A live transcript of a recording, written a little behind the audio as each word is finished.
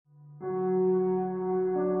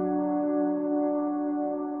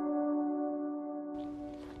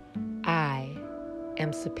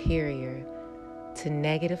am superior to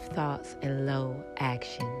negative thoughts and low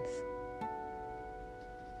actions.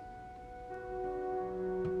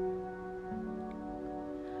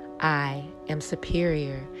 I am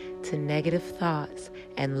superior to negative thoughts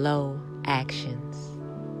and low actions.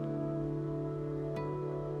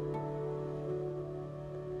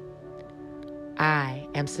 I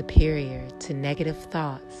am superior to negative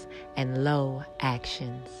thoughts and low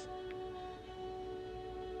actions.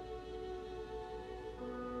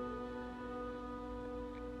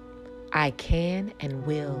 I can and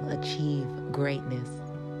will achieve greatness.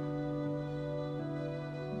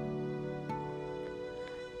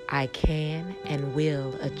 I can and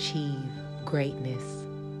will achieve greatness.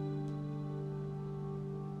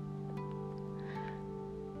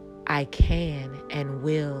 I can and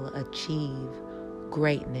will achieve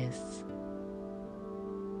greatness.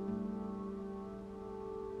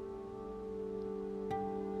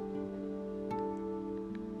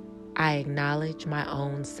 I acknowledge my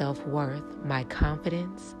own self-worth. My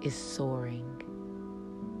confidence is soaring.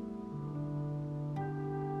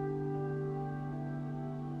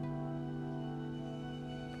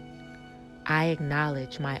 I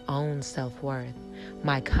acknowledge my own self-worth.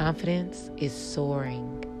 My confidence is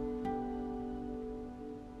soaring.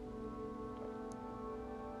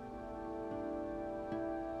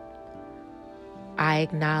 I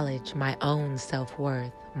acknowledge my own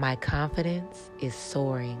self-worth. My confidence is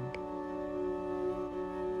soaring.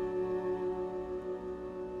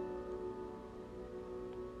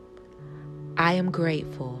 I am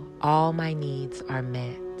grateful. All my needs are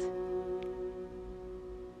met.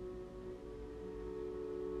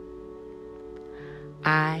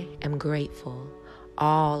 I am grateful.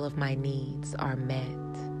 All of my needs are met.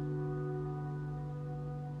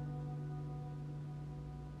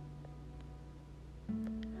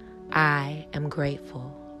 I am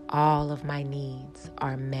grateful. All of my needs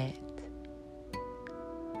are met.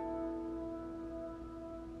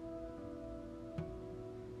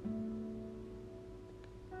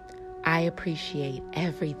 I appreciate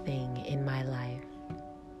everything in my life.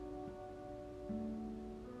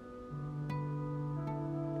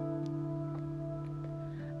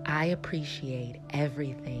 I appreciate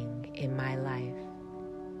everything in my life.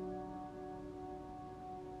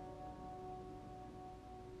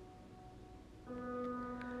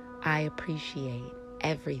 I appreciate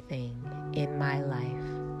everything in my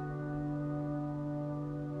life.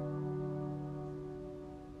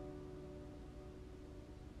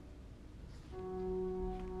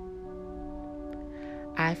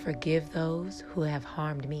 I forgive those who have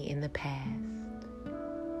harmed me in the past.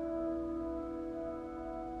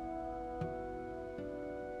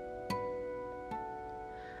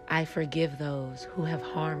 I forgive those who have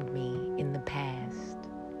harmed me in the past.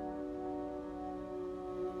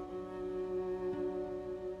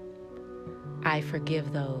 I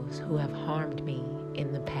forgive those who have harmed me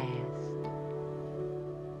in the past.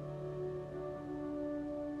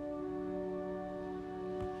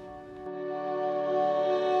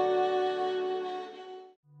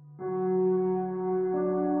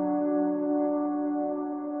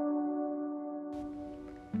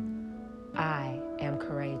 I am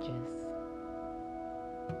courageous.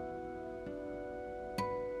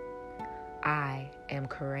 I am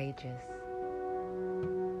courageous.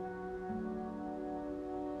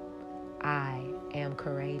 I am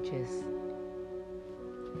courageous.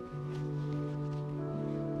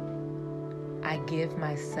 I give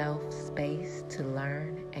myself space to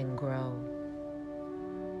learn and grow.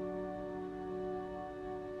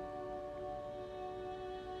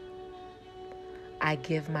 I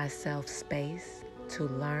give myself space to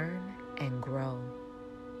learn and grow.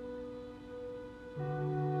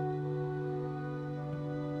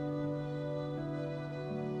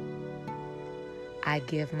 I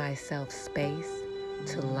give myself space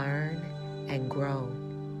to learn and grow.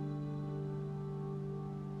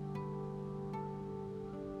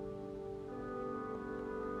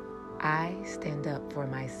 I stand up for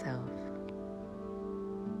myself.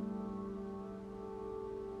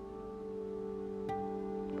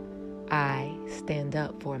 I stand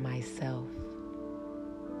up for myself.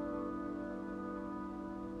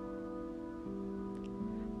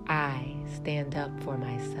 I stand up for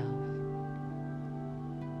myself.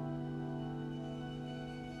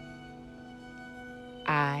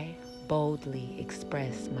 I boldly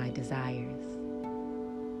express my desires.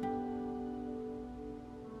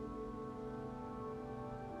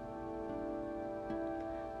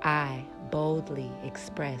 I boldly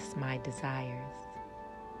express my desires.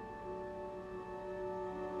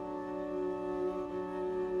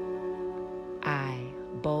 I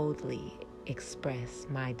boldly express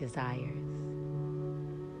my desires.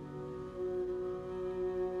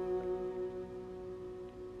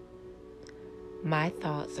 My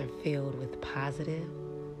thoughts are filled with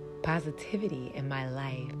positivity, and my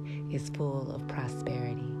life is full of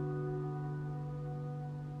prosperity.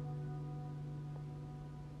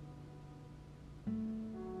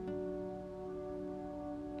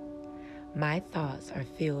 My thoughts are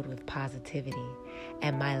filled with positivity,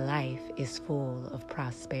 and my life is full of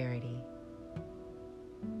prosperity.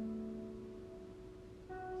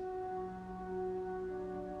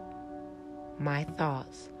 My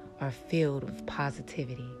thoughts are filled with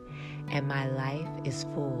positivity, and my life is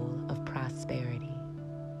full of prosperity.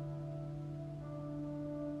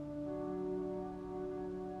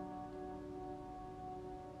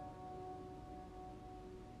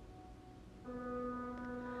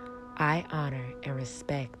 I honor and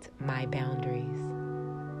respect my boundaries.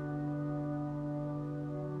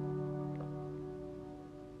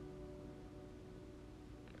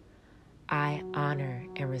 I honor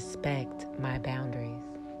and respect my boundaries.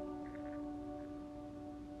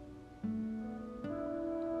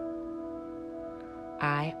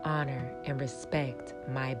 I honor and respect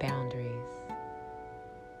my boundaries.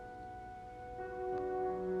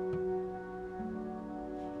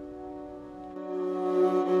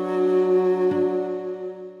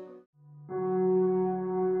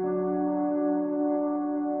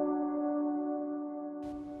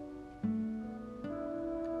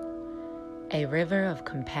 A river of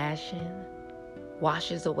compassion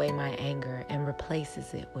washes away my anger and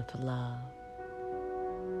replaces it with love.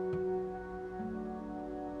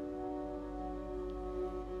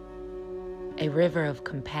 A river of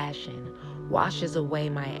compassion washes away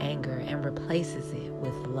my anger and replaces it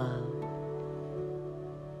with love.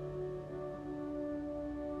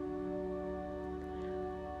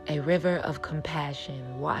 A river of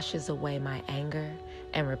compassion washes away my anger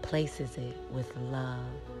and replaces it with love.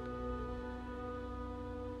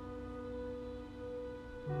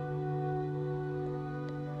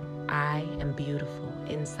 I am beautiful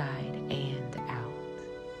inside and out.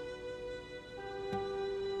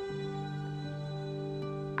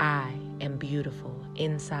 I am beautiful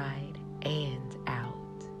inside and out.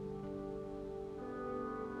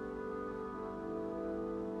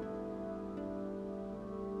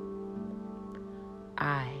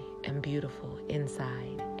 I am beautiful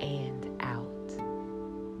inside and out.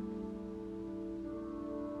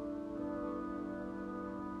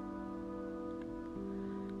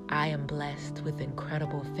 I am blessed with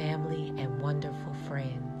incredible family and wonderful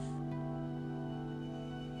friends.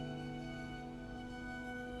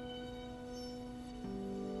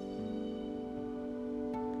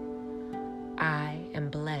 I am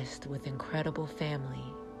blessed with incredible family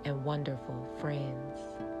and wonderful friends.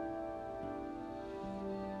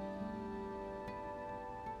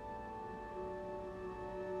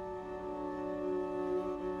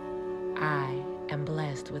 I am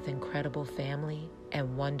blessed with incredible family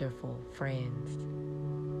and wonderful friends.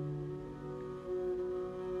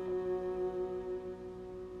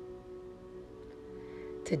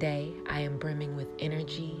 Today, I am brimming with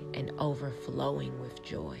energy and overflowing with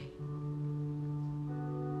joy.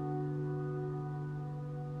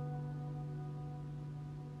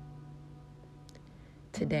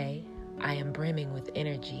 Today, I am brimming with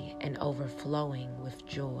energy and overflowing with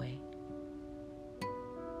joy.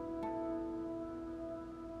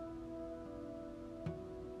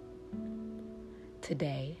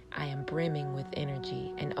 Today, I am brimming with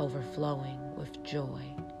energy and overflowing with joy.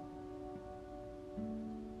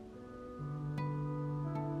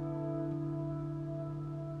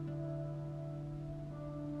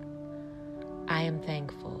 I am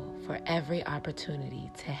thankful for every opportunity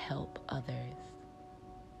to help others.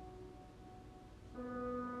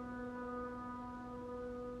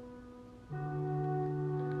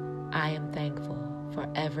 I am thankful for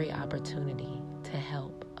every opportunity to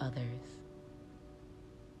help others.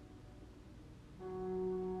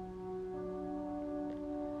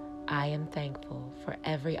 I am thankful for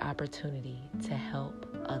every opportunity to help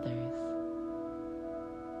others.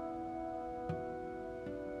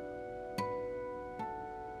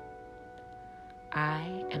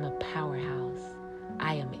 I am a powerhouse.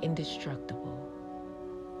 I am indestructible.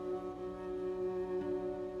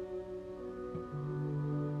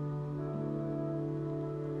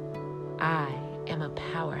 I am a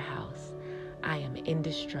powerhouse. I am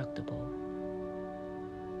indestructible.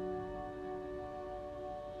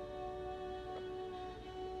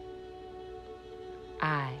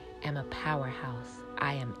 I am a powerhouse.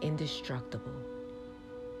 I am indestructible.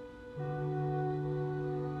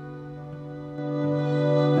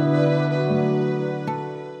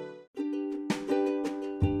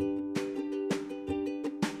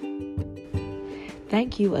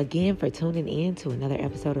 Thank you again for tuning in to another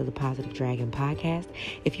episode of the Positive Dragon Podcast.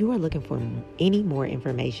 If you are looking for any more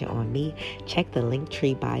information on me, check the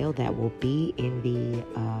Linktree bio that will be in the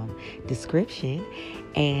description.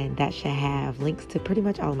 And that should have links to pretty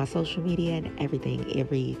much all of my social media and everything,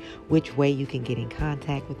 every which way you can get in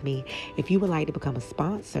contact with me. If you would like to become a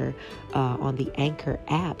sponsor on the Anchor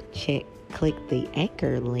app, click the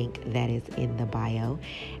Anchor link that is in the bio.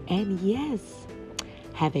 And yes,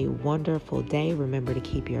 have a wonderful day. Remember to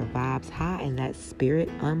keep your vibes high and that spirit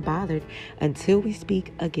unbothered until we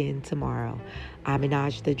speak again tomorrow. I'm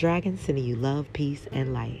Minaj the Dragon, sending you love, peace,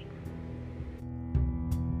 and light.